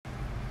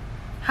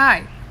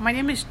Hi, my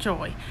name is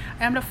Joy.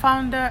 I am the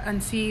founder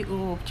and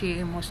CEO of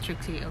GMO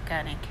Strictly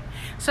Organic.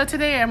 So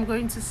today I'm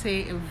going to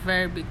say a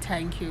very big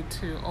thank you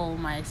to all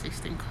my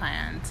existing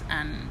clients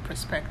and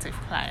prospective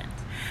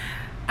clients.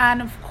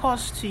 And of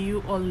course to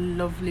you all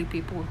lovely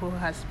people who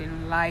has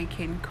been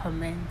liking,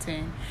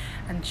 commenting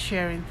and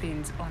sharing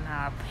things on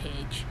our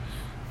page.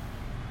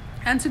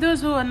 And to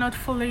those who are not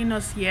following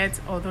us yet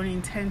or don't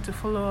intend to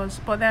follow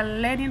us, but they're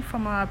learning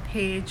from our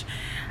page,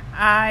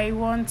 I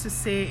want to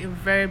say a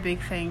very big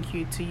thank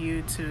you to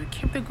you to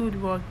keep the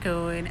good work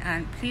going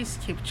and please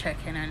keep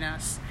checking on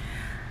us.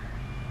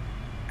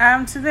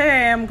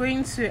 Today I'm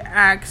going to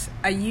ask,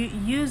 are you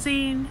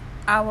using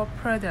our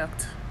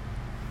product?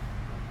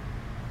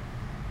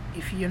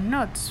 If you're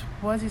not,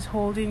 what is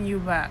holding you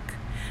back?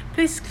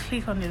 Please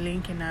click on the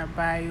link in our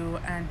bio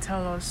and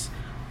tell us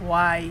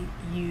why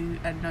you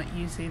are not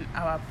using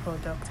our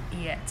product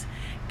yet.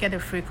 Get a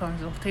free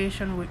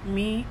consultation with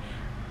me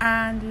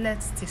and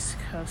let's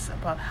discuss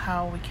about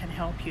how we can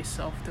help you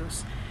solve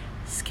those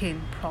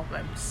skin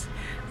problems.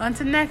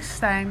 Until next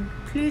time,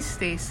 please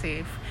stay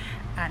safe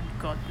and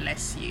God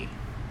bless you.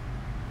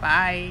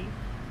 Bye.